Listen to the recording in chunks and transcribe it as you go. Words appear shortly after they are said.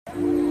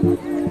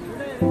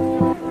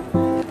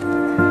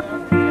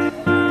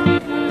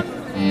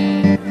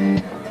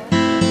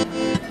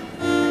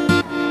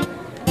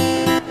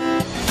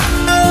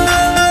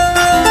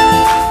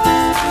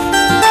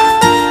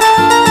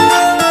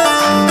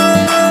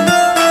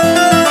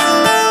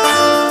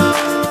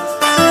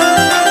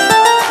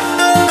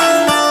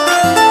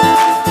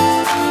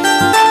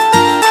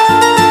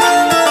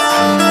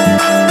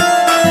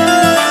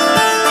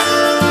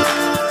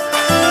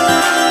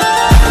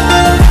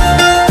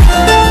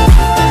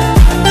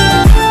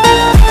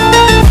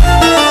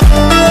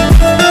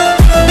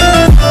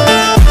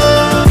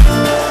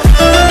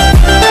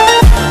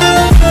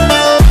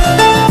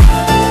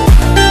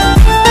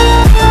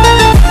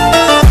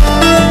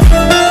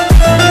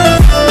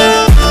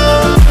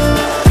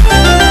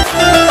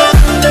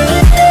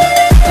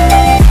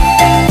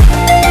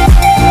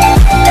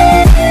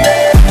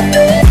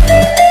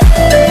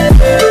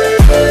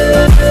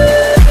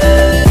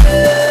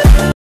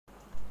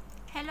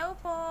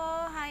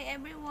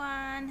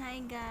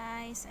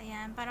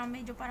Ayan,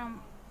 parang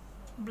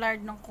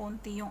blurred ng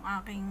konti yung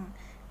aking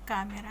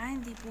camera,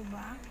 hindi po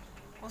ba?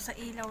 O sa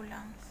ilaw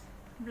lang.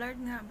 Blurred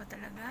nga ba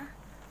talaga?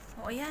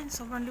 O ayan,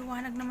 sobrang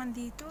liwanag naman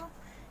dito.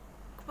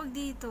 Kapag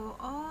dito,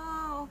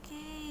 oh,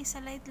 okay,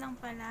 sa light lang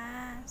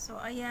pala. So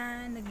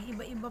ayan,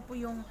 nag-iiba-iba po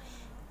yung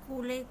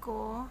kulay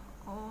ko.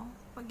 O,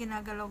 pag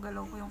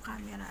ginagalaw-galaw ko yung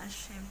camera,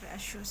 syempre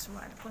as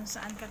usual, kung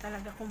saan ka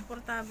talaga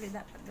komportable,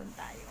 dapat doon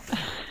tayo.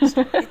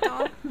 So ito,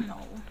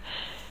 no.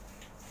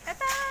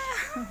 Tata!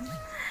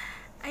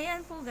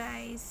 Ayan po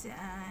guys,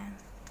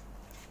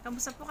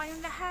 kamusta po kayong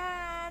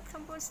lahat?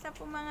 Kamusta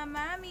po mga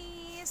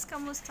mamis?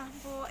 Kamusta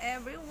po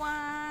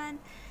everyone?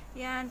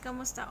 Yan,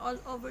 kamusta all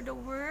over the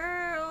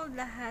world?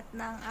 Lahat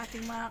ng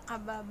ating mga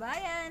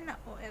kababayan na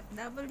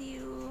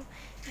OFW,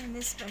 and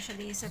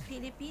especially sa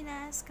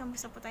Pilipinas.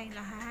 Kamusta po tayong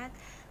lahat?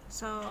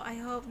 So, I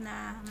hope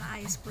na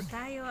maayos po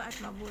tayo at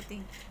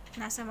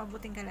nasa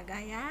mabuting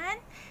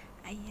kalagayan.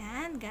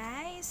 Ayan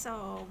guys,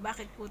 so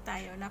bakit po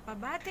tayo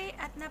napabati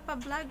at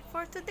napablog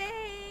for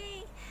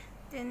today?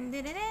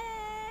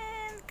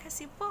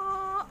 Kasi po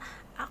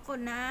ako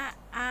na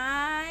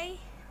ay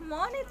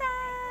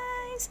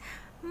monetize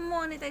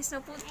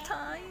na po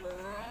tayo.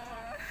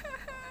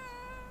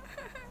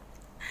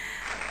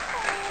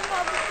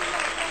 Mabuti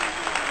lang ilang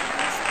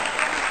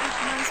buwan,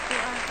 8 months po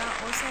ata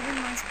o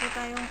 7 months po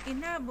tayong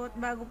inabot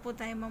bago po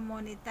tayo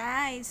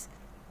ma-monetize.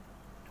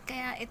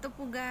 Kaya ito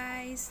po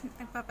guys,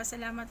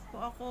 nagpapasalamat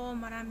po ako.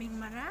 Maraming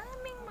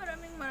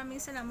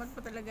salamat po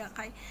talaga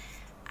kay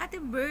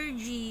Ate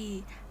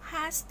Virgie.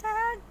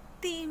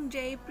 #Team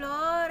J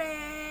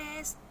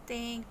Flores.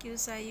 Thank you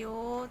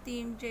sa'yo,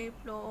 Team J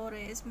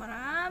Flores.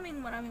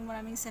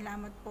 Maraming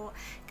salamat po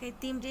kay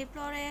Team J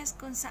Flores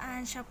kung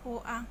saan siya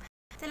po ang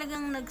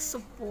talagang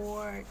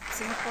nag-support.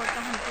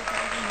 Sinuportahan po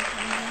talaga niya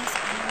kami sa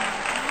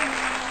aming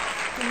channel.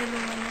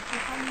 Tinulungan niya po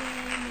kami,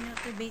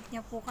 minotivate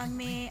niya po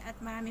kami, at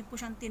marami po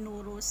siyang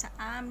tinuro sa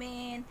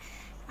amin.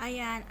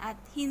 Ayan, at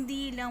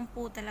hindi lang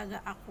po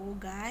talaga ako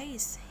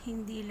guys,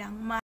 hindi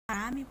lang,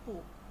 marami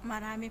po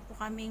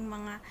kaming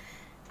mga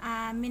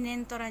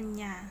minentoran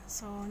niya.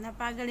 So,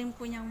 napagaling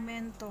po niyang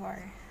mentor.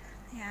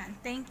 Ayan,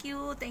 thank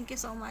you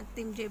so much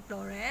Team J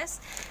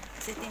Flores.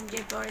 Kasi Team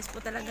J Flores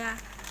po talaga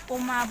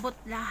umabot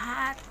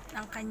lahat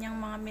ng kanyang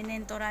mga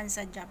minentoran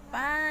sa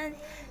Japan,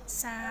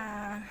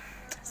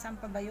 saan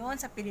pa ba yun?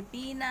 Sa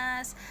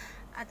Pilipinas,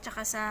 at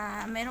saka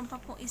meron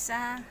pa po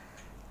isa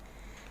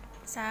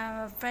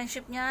sa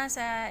friendship niya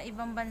sa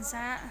ibang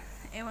bansa.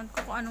 Ewan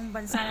ko kung anong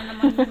bansa na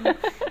naman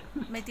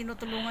may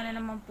tinutulungan na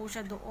naman po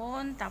siya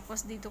doon.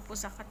 Tapos dito po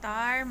sa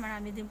Qatar,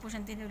 marami din po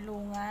siyang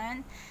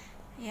tinulungan.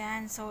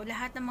 Yan, so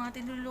lahat ng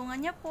mga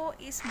tinulungan niya po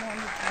is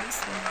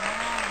monetize na.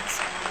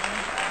 So,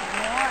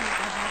 yun,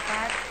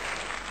 dapat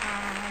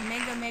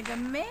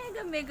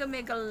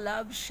mega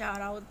love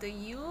shout out to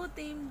you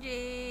Team J.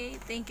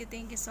 Thank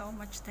you so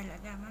much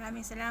talaga.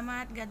 Maraming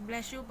salamat. God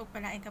bless you.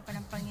 Pagpalain ka pa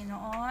ng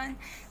Panginoon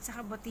sa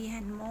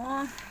kabutihan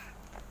mo.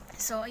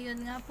 So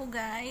ayun nga po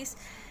guys,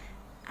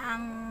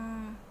 ang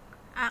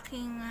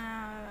aking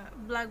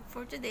vlog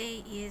for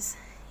today is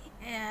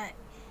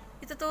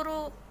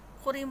ituturo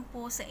ko rin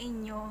po sa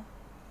inyo.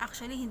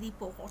 Actually hindi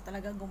po ako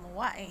talaga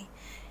gumawa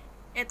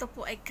ito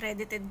po ay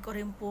credited ko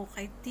rin po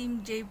kay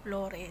Team J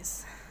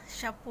Flores.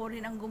 Siya po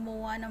rin ang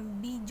gumawa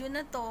ng video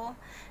na to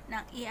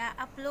nang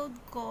i-upload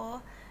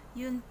ko.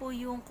 Yun po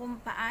yung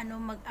kung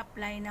paano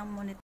mag-apply ng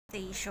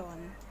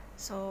monetization.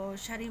 So,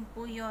 siya rin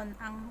po yun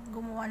ang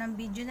gumawa ng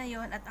video na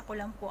yon, at ako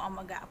lang po ang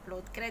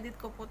mag-upload. Credit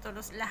ko po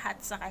tulos lahat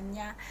sa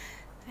kanya.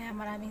 Kaya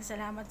maraming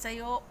salamat sa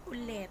iyo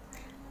ulit.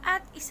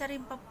 At isa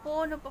rin pa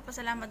po,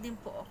 nagpapasalamat din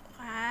po ako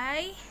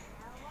kay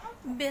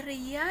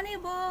Biryani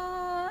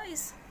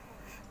Boys.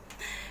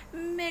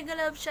 Mega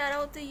love shout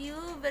out to you,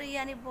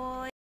 Biryani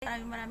Boys.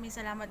 Maraming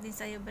salamat din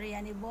sa iyo,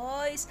 Biryani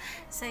Boys,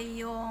 sa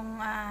iyong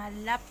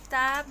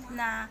laptop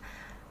na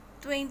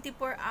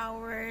 24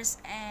 hours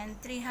and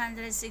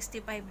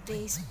 365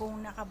 days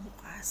pong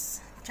nakabukas.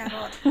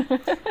 Charot.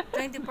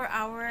 24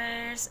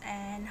 hours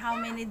and how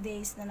many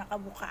days na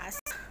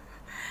nakabukas.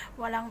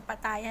 walang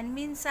patayan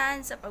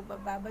minsan sa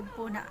pagbababad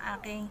po ng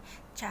aking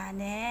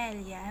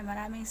channel. Yan,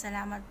 maraming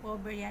salamat po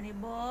Biryani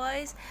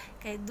Boys,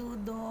 kay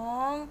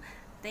Dudong.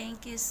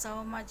 Thank you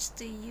so much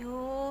to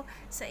you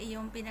sa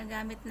iyong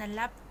pinagamit na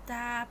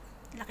laptop.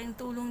 Laking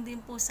tulong din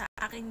po sa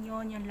akin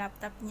yon yung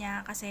laptop niya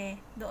kasi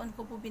doon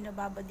ko po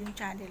binababad yung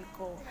channel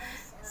ko.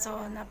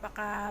 So,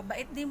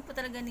 napakabait din po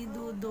talaga ni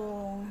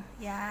Dudong.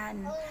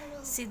 Yan.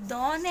 Si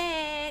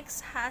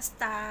Donex,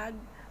 hashtag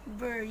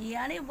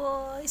Biryani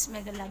Boys.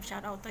 Mega love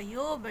shout out to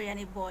you,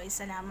 Biryani Boys.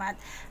 Salamat.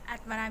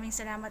 At maraming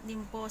salamat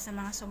din po sa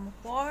mga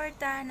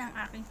sumuporta ng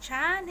aking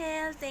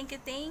channel. Thank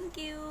you, thank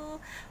you.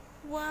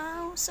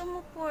 Wow,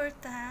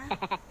 sumuporta.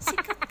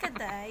 Sikat ka,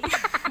 day.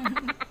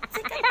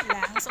 Sikat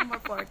lang,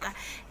 sumuporta.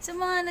 Sa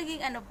mga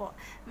naging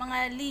mga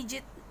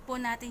legit po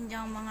natin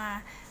diyang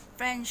mga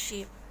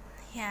friendship.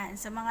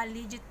 Yan, sa mga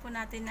legit po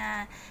natin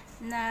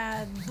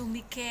na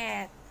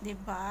dumikit, 'di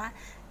ba?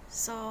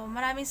 So,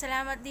 maraming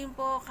salamat din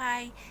po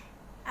kay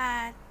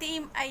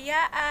Team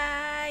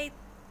Ayaay.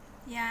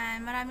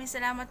 Yan, maraming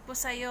salamat po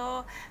sa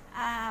iyo,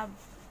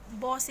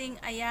 Bossing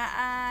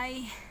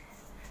Ayaay.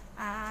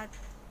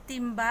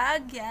 Team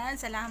Bag, yan,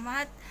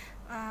 salamat.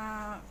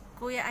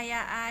 Kuya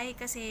Ayaay,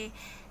 kasi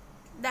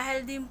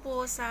dahil din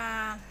po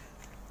sa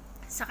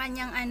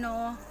kanyang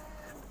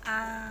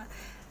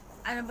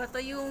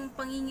yung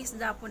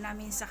pangingisda po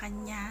namin sa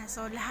kanya.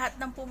 So, lahat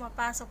ng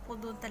pumapasok po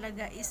doon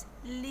talaga is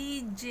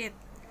legit.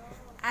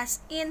 As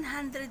in,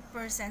 100%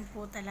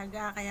 po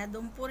talaga. Kaya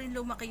doon po rin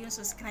lumaki yung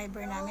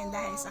subscriber namin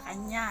dahil sa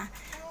kanya.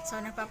 So,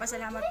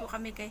 nagpapasalamat po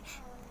kami kay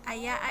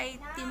Ayaay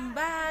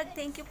Timbag.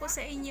 Thank you po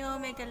sa inyo.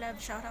 Mega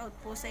love shoutout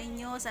po sa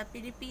inyo. Sa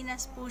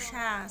Pilipinas po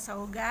siya.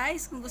 So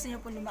guys, kung gusto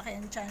niyo po lumaki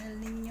ang channel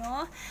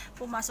ninyo,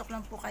 pumasok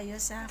lang po kayo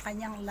sa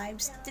kanyang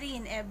live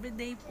stream.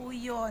 Everyday po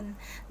yon.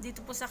 Dito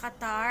po sa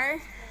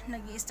Qatar,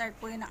 nag-i-start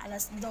po yun ng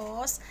alas 2.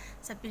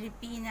 Sa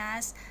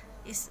Pilipinas,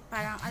 is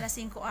parang alas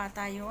 5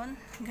 ata yun.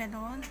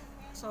 Ganon.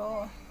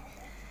 So,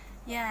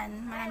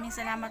 yan, maraming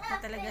salamat po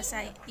talaga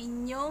sa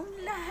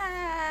inyong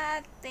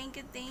lahat. Thank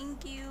you,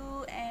 thank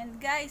you.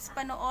 And guys,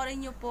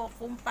 panoorin nyo po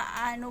kung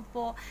paano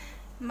po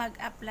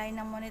mag-apply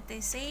ng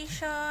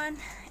monetization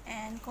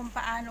and kung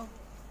paano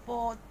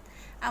po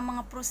ang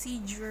mga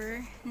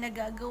procedure na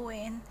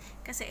gagawin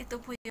kasi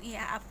ito po yung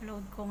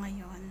i-upload ko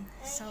ngayon.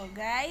 So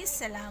guys,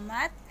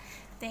 salamat.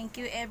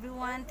 Thank you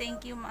everyone.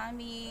 Thank you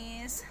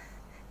mommies.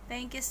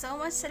 Thank you so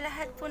much sa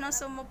lahat po ng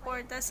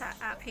sumuporta sa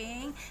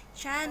aking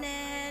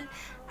channel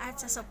at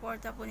sa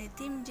suporta po ni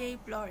Team J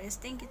Flores.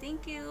 Thank you,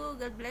 thank you.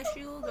 God bless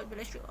you. God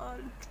bless you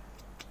all.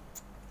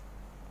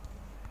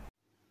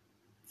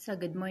 So,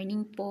 good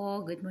morning po.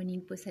 Good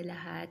morning po sa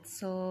lahat.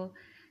 So,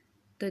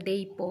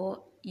 today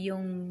po,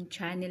 yung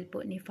channel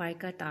po ni Far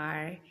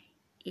Qatar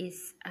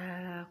is,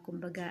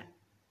 kumbaga,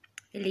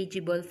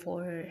 eligible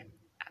for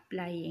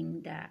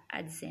applying the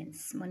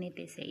AdSense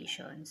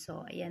monetization.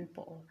 So, ayan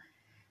po.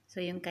 So,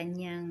 yung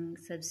kanyang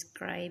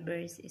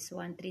subscribers is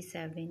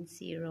 1370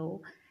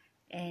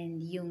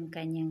 and yung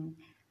kanyang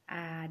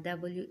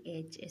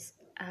WH is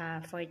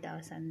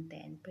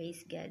 4,010.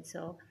 Praise God.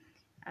 So,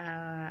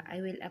 I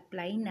will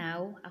apply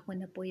now. Ako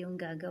na po yung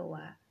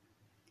gagawa.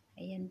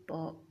 Ayan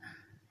po.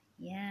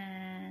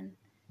 Yan.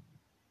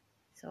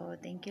 So,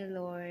 thank you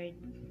Lord.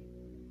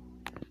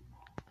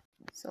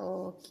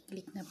 So,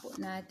 click na po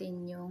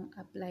natin yung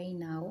apply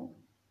now.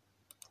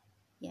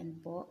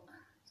 Yan po.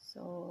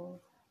 So,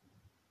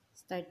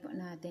 start po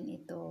natin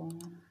itong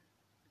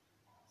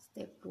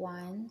step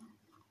 1.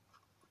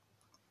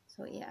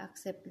 So,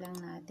 i-accept lang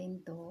natin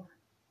to.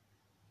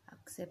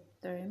 Accept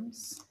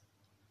terms.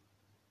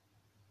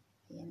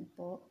 Ayan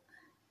po.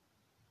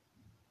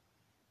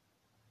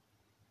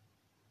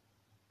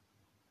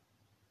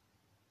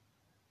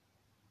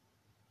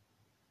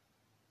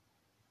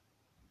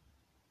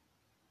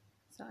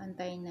 So,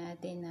 antayin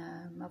natin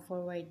na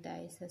ma-forward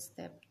tayo sa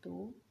step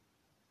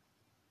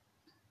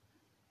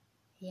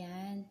 2.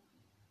 Ayan.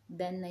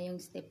 Done na yung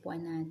step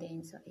 1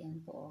 natin. So, ayan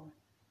po.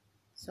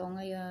 So,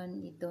 ngayon,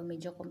 ito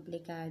medyo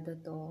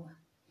komplikado to.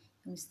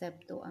 Yung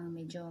step 2 ang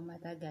medyo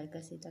matagal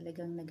kasi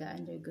talagang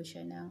nag-undergo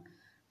siya ng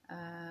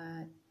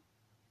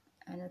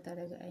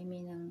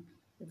ng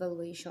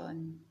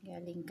evaluation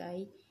galing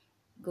kay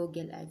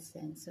Google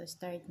AdSense. So,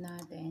 start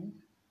natin.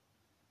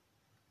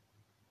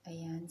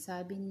 Ayan.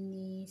 Sabi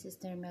ni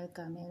Sister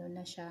Melka, meron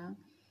na siyang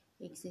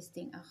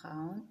existing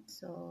account.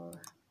 So,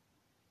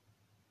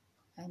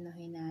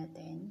 anuhin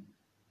natin.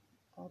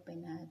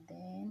 Open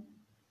natin.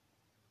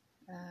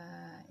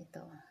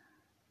 Ito.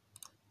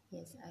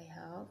 Yes, I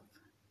have.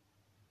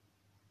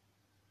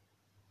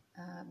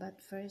 But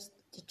first,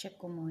 check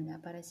ko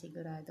muna para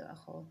sigurado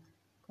ako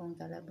kung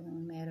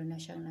talagang meron na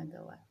siyang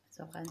nagawa.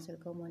 So, cancel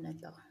ko muna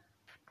to.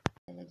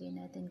 Lagay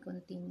natin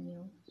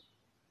continue.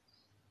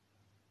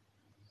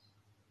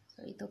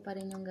 So, ito pa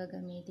rin yung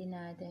gagamitin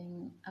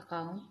natin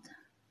account.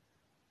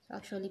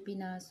 So, actually,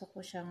 pinasok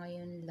ko siya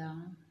ngayon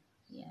lang.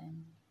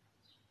 Yan.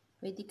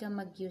 Pwede ka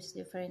mag-use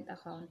different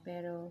account,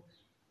 pero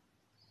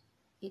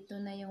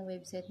ito na yung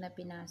website na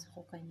pinasok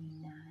ko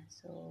kanina.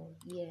 So,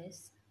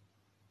 yes.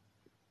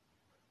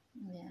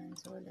 Ayan,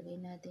 so lagay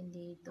natin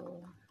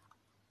dito.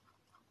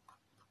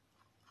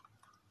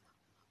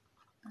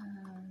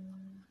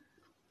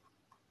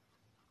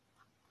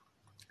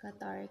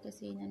 Qatar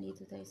kasi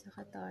nandito tayo sa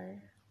Qatar.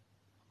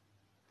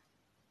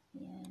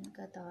 Ayan,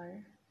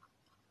 Qatar.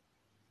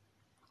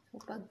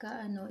 So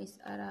pagka is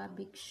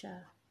Arabic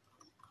siya,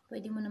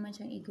 pwede mo naman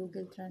siyang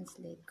i-Google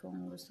Translate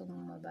kung gusto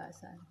mong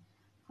mabasa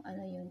kung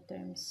ano yung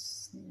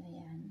terms na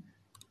yan.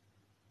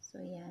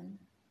 So yan.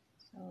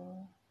 So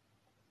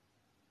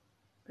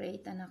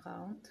create an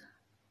account.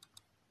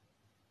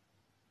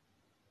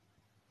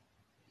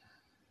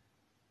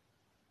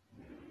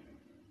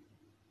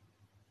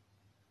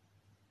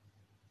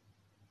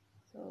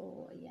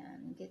 So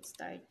ayan, get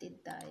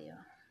started tayo.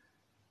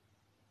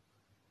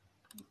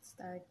 Get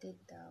started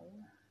daw.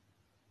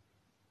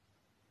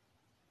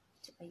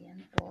 So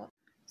ayan po.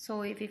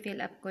 So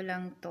i-fill up ko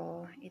lang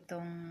to,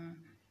 itong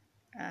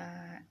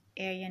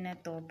area na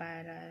to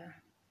para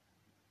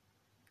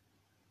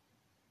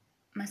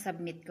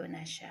masubmit ko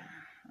na siya.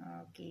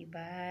 Okay,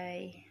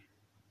 bye.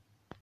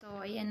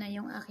 So ayan na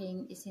yung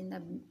aking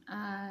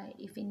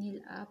i-fill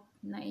up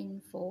na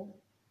info.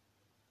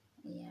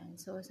 Ayan,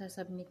 so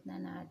sasubmit na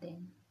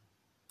natin.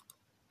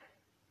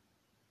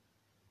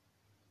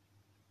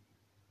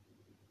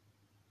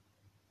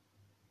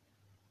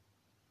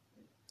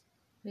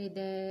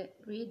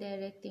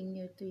 Redirecting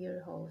you to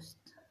your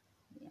host.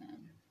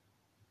 Ayan.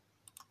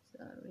 So,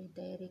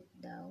 redirect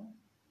daw.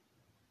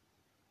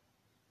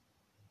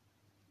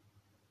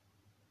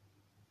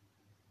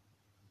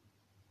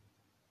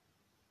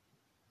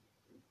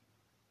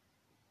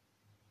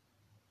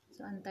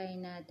 So,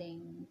 antayin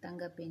natin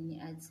tanggapin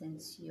ni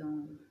AdSense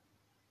yung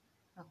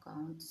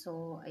account.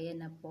 So,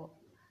 ayan na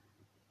po.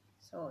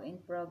 So,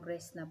 in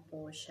progress na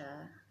po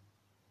siya.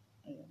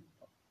 Ayan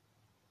po.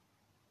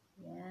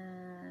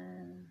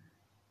 Ayan.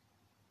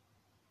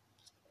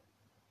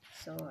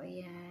 So,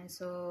 ayan.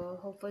 So,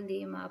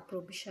 hopefully,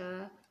 ma-approve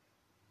siya.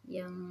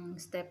 Yung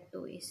step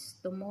 2 is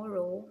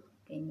tomorrow.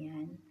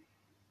 Ganyan.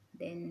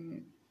 Then,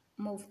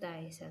 move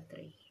tayo sa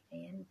 3.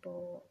 Ayan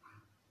po.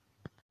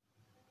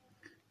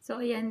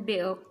 So, ayan,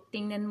 Beok.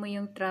 Tingnan mo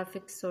yung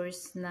traffic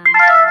source ng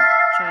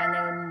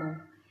channel mo.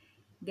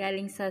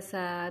 Galing sa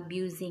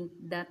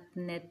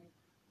abusing.net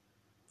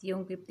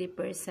yung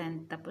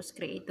 50%. Tapos,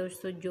 Creator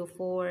Studio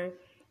 4.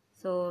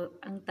 So,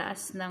 ang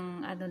taas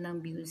ng, ng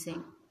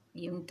abusing.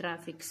 Yung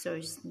traffic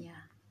source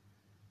niya.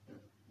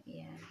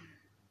 Ayan.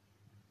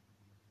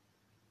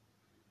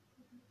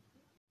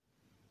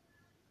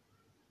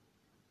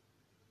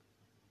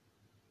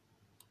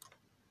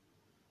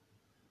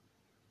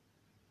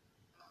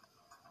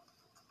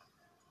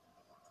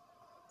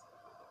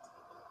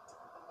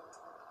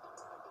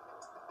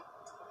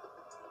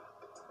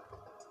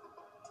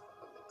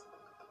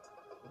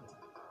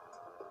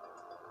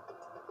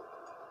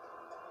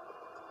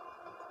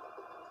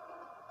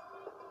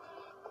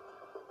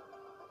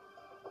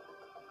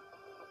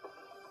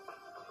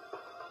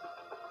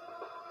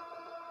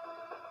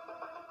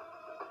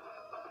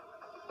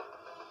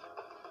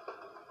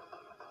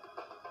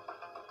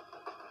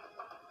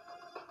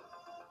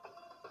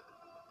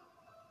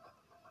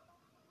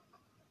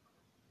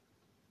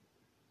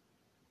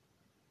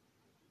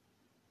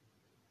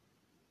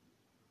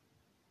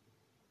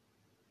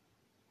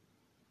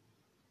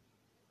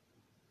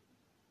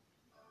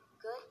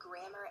 Good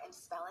grammar and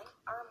spelling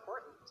are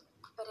important,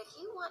 but if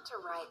you want to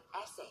write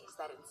essays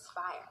that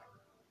inspire,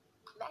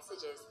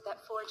 messages that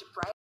forge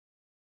bright